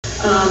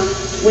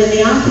When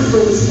the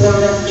aquifer was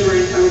brought up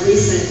during a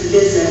recent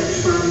visit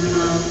from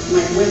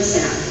Mike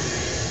Wimsack,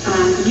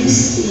 he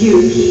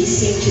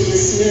seemed to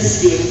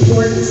dismiss the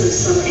importance of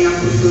some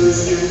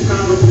aquifers, and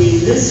probably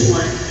this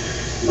one,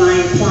 by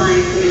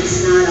implying that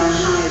it's not a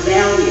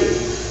high-value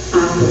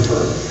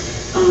aquifer.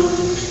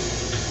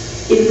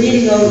 In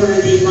reading over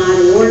the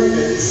model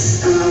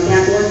ordinance,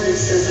 that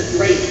ordinance doesn't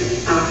rate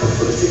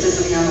aquifers. It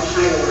doesn't have a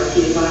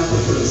hierarchy of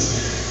aquifers.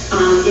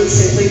 It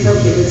simply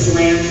prohibits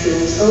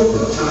landfills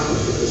over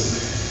aquifers.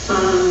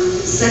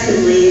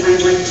 Secondly,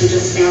 I'd like to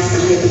just ask a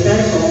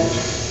hypothetical,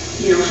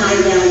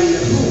 high value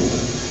to whom?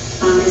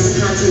 As a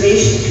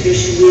Conservation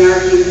Commission, we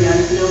argue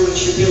that no one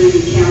should really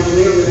be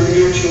cavalier with our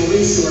natural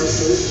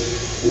resources.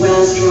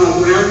 Wells draw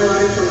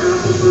groundwater from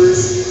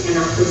aquifers, and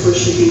aquifers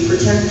should be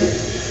protected.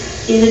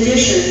 In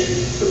addition,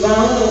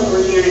 volatile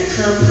organic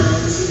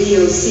compounds,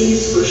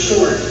 VOCs for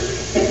short,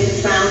 have been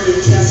found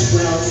in test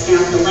wells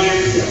at the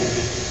landfill.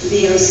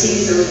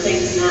 VOCs are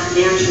things not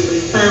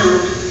naturally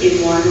found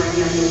in water and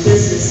have no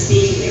business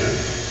being there.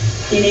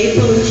 In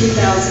April of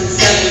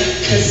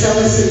 2007,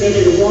 Casella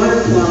submitted a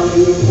water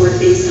quality report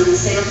based on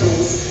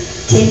samples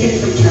taken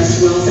from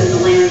test wells at the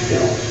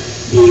landfill.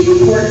 The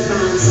report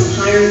found some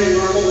higher than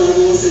normal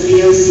levels of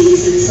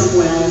VOCs in some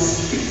wells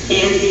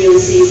and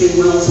VOCs in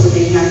wells where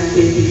they hadn't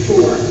been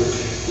before.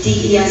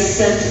 DES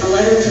sent a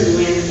letter to the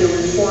landfill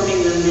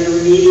informing them that a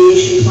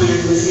remediation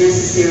plan was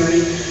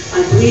necessary.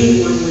 I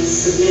believe one was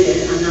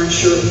submitted. I'm not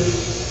sure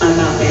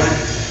about that.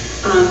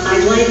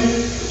 I'd like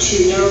to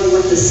know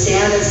what the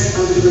status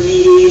of the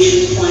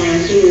remediation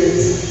plan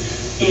is,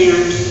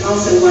 and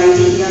also why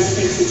DES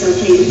thinks it's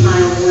okay to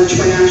pile more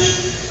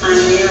trash on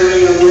an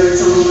area where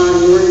its own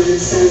model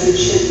ordinance says it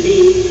shouldn't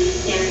be,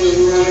 and where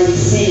we're already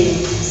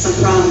seeing some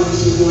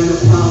problems with water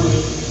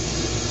quality.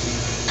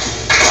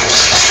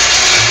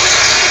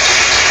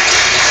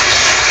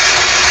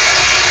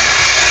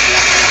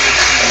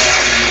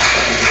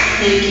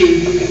 Thank you.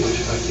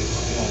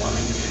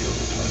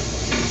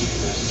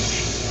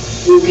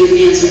 We'll get an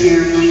answer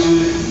here in 1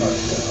 moment.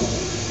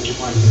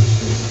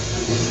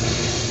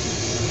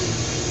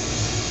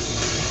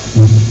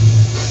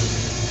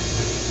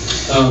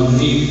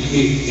 The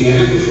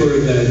aquifer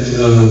that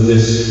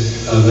this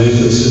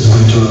landfill sits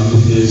on top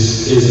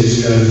is a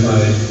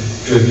stratified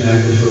drift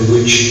aquifer,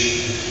 which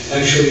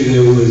actually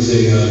there was a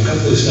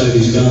couple of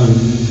studies done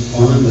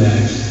on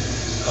that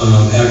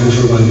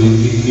aquifer by the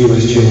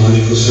U.S.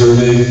 Geological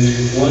Survey.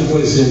 One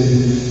was in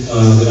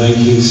the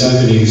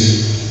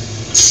 1970s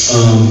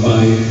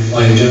by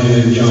a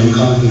gentleman, John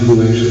Cotton,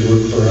 who actually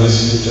worked for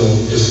us until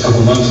just a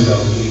couple months ago.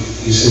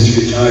 He's since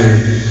retired.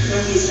 No,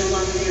 he's no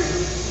longer there.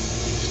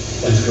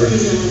 That's correct.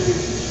 He's no longer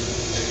there.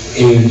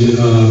 And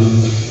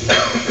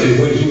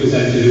when he was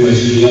at the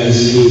USGS,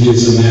 he did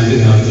some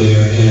mapping out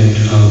there and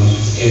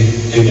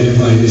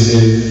identified this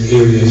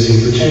area as a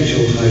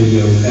potential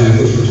high-yield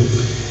aquifer.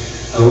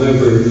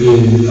 However,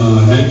 in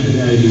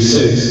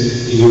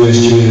 1996, the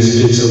USGS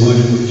did some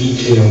much more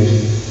detailed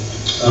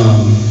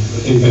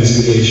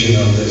investigation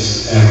of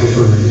this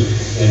aquifer,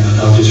 and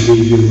I'll just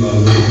read you a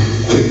little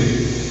quick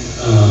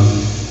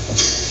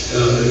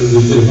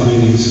the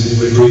findings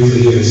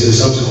briefly here. It says,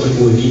 subsequent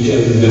more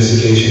detailed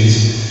investigations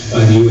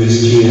by the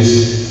USGS,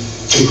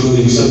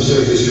 including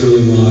subsurface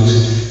drilling logs,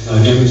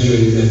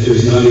 demonstrated that there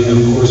is not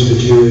enough coarse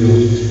material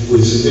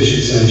with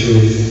sufficient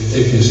saturated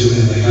thickness to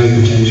have a high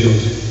potential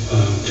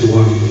to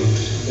water yield.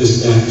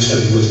 That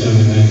study was done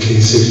in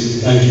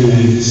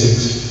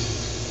 1996.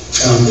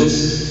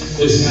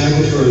 This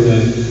aquifer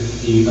that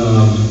the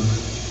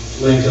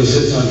landfill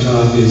sits on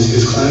top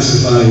is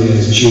classified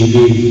as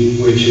GB,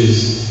 which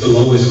is the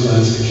lowest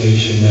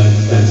classification that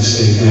the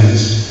state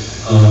has.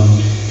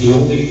 The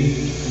only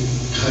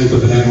type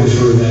of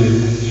aquifer that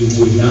you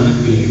would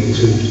not be able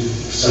to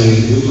site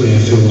a new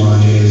landfill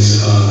on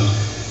is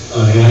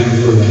an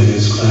aquifer that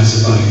is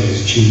classified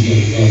as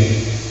GAA,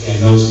 and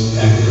those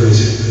aquifers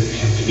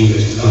have to be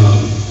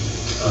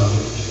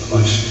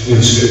much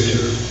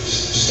stricter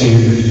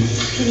standard.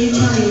 Can you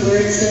tell me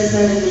where it says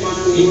that in the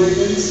model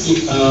ordinance?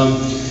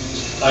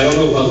 I don't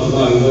know about the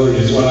model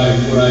ordinance. What I'm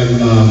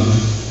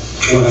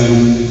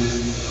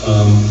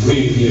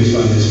reading here is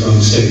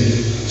from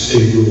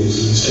state rules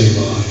and state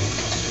law.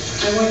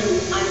 I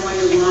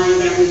wonder why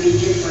that would be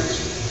different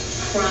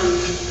from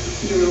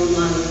your own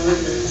model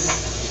ordinance.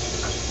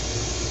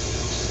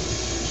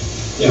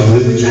 Yeah,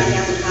 which I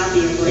have a copy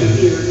of right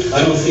here.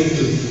 I don't think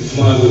the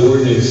model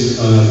ordinance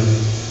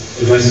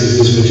addresses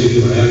this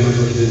particular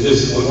aquifer.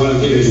 What I'm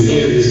giving you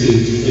here is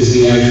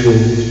the actual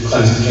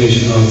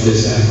classification of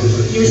this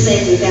aquifer. You're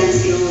saying that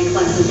that's the only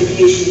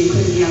classification. You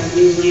couldn't have a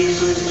new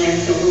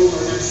landfill over,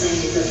 and I'm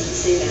saying it doesn't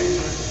say that.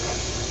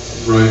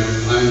 Right.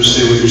 I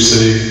understand what you're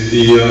saying.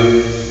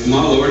 The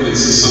model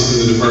ordinance is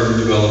something the department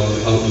developed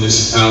to help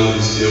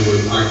municipalities deal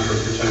with aquifer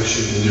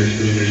protection in their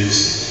communities.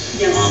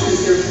 Yes,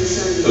 because they're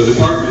concerned. The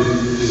department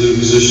is in a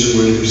position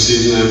when it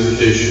receives an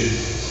application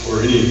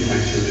or any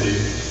activity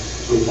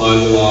to apply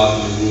the law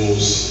and the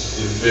rules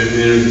in a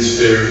manner that's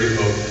fair to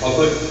both the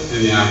public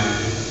and the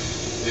applicant.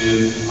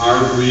 And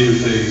our read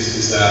of things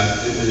is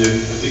that, and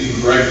I think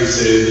you correctly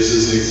stated this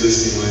is an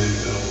existing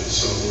landfill,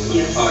 so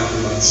we're not talking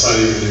about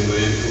citing a new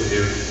landfill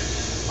here.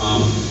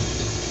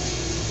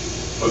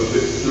 But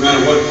no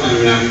matter what kind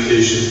of an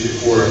application is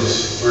before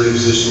us, we're in a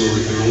position where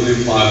we can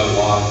only apply the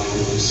law and the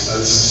rules.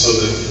 That's so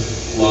that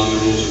the law and the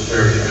rules are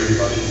fair to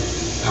everybody.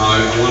 Now,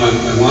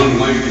 I wanted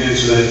Mike to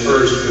answer that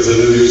first because I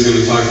knew he was going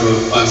to talk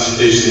about the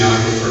classification of the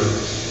aquifer.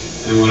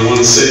 And what I want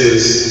to say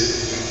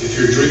is, if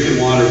you're drinking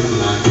water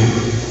from an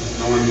aquifer,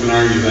 no one can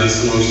argue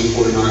that's the most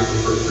important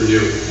aquifer for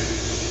you.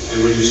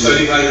 And when you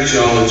study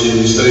hydrogeology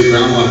and you study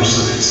groundwater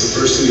science, the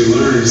first thing you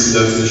learn is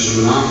the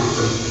definition of an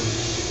aquifer.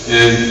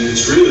 And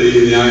it's really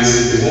in the eyes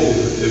of the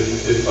beholder.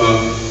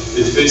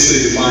 It's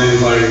basically defined,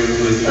 if I'm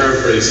going to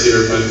paraphrase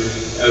here, but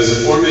as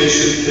a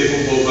formation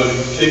capable of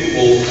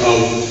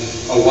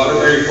a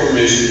water-bearing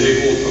formation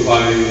capable of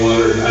providing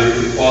water at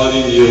adequate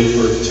quality and yield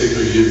for a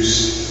particular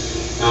use.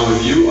 Now,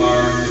 if you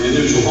are an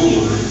individual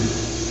homeowner,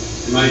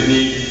 you might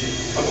need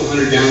a couple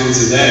hundred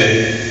gallons a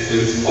day, and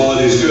if the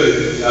quality is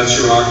good, that's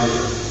your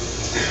aquifer.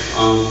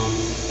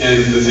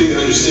 And the thing to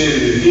understand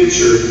in New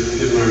Hampshire,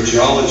 given our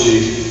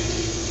geology,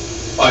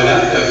 by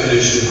that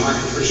definition,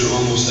 aquifers are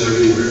almost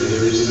everywhere.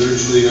 There is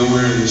virtually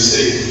nowhere in the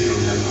state that you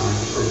don't have an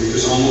aquifer,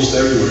 because almost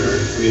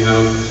everywhere we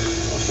have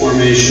a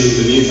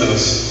formation beneath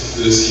us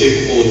that is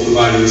capable of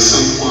providing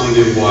some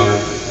quantity of water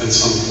and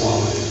some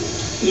quality.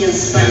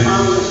 Yes, but I have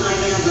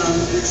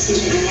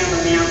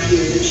a map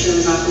here that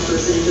shows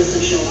aquifers, and it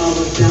doesn't show all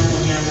of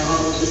Bethlehem or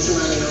all of the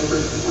surrounding over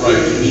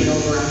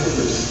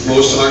aquifers.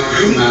 Most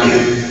aquifer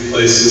mapping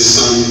places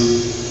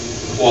some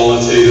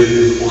qualitative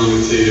and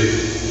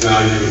quantitative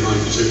value on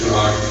particular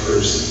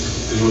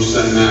aquifers, and most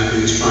of that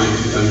mapping is trying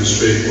to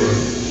demonstrate or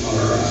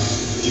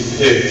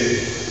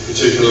depict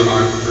particular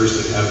aquifers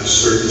that have a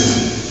certain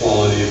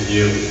quality of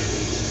yield.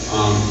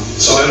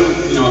 So I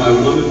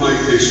wanted Mike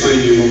to explain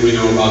to you what we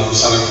know about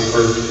this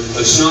aquifer.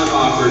 That's not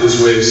offered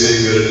as a way of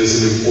saying that it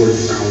is an important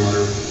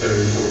groundwater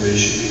bearing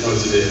formation,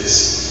 because it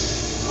is.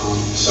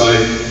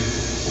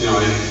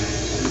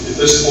 At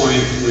this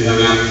point, we have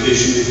an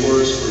application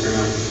before us. We're going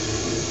to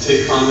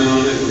take comment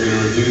on it. We're going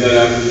to review that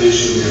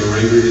application. We're going to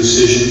render a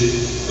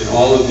decision, and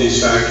all of these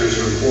factors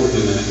are important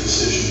in that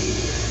decision.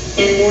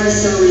 And more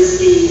so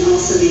is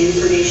also the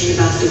information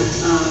about the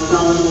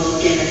volatile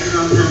organic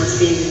compounds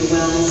being in the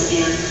wells,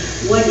 and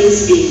what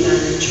is being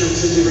done in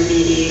terms of the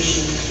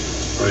remediation.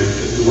 Right.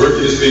 The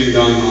work is being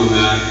done on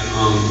that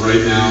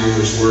right now.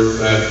 There's work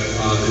that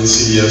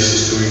NCES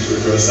is doing to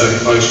address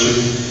that question.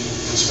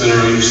 It's been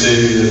our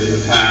understanding that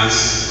in the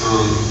past,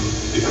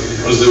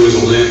 because there was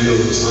a landfill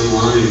that was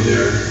unlined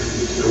there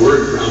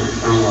were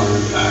groundwater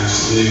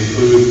impacts, and they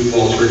include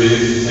bulk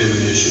organic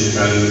contamination that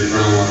got into the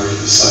groundwater at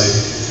the site.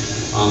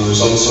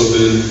 There's also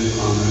been,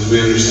 as we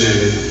understand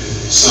it,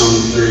 some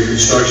during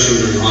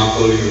construction, during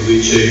offloading of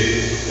leachate,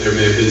 there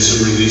may have been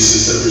some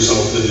releases that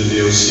resulted in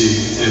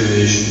VOC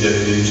contamination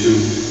getting into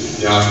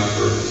the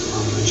aquifer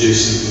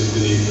adjacent and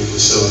beneath the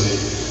facility.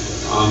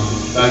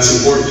 That's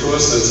important to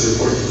us. That's an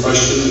important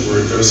question that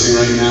we're addressing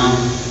right now.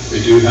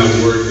 We do have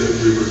work that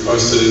we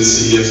requested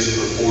NCES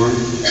to perform,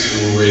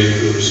 and we're waiting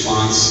for the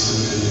response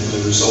and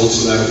the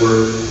results of that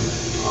work.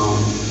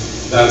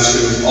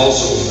 Those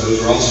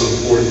are also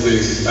important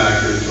things that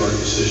factor into our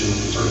decision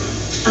to permit.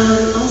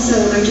 Also,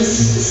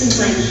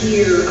 since I'm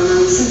here,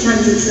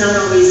 sometimes it's not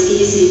always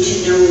easy to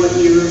know what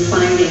you're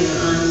finding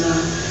on the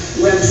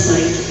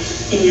website.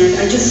 And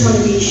I just want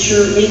to be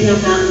sure, maybe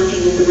I'm not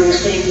looking at the right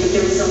thing, but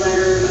there was a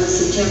letter of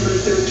September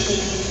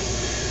 13th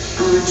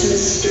to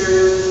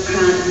Mr.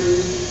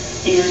 Cotton,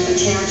 and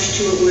attached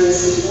to it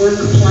was work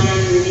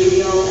plan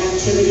remedial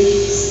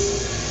activities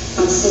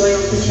of soil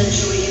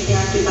potentially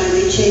impacted by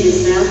leachate.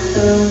 Is that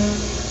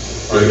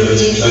right?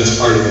 That's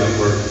part of that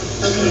work.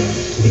 Okay,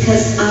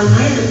 because I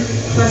have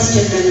a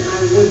question, and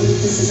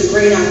this is a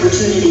great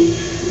opportunity.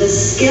 The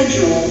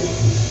schedule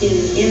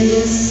in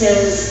this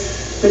says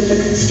that the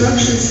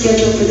construction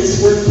schedule for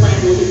this work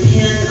plan will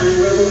depend on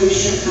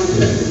resolution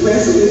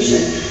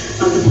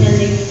of the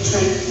pending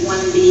type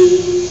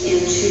 1B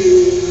and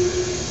 2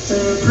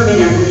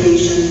 permit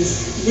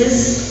applications.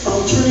 This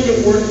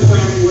alternative work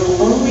plan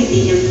will only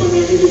be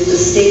implemented if the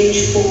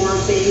stage 4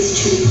 phase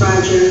 2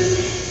 project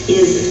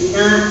is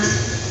not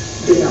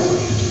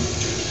developed.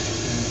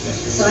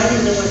 So I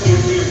didn't know what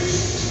that meant.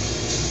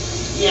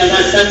 Yeah,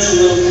 that's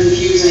a little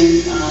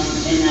confusing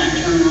in that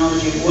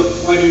terminology.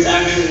 What is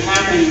actually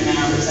happening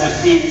now is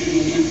that plan is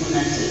being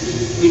implemented.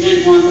 We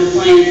didn't want the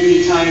plan to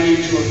be tied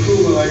into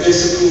approval or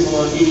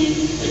disapproval of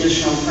any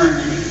additional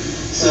permitting.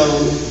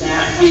 So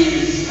that plan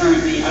is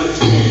currently out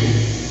to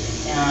bid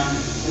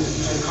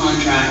for the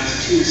contract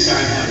to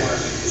start that work.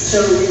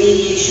 So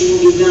remediation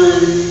will be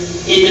done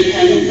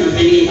independent of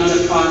any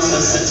other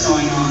process that's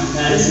going on.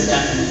 That is a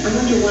definite. I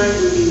wonder why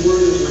it would be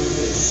worded like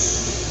this.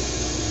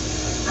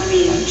 I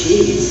mean,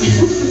 geez.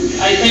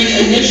 I think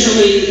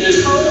initially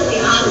totally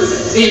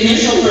opposite. The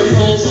initial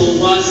proposal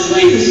was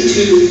linked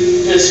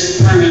to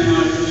this permit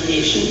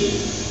modification.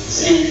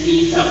 And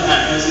he felt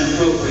that wasn't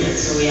appropriate,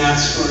 so we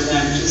asked for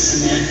them to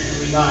submit a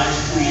revised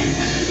plan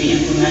that could be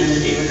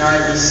implemented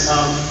regardless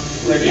of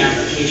where the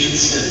application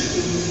stood.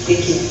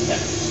 Thank you.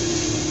 Yep.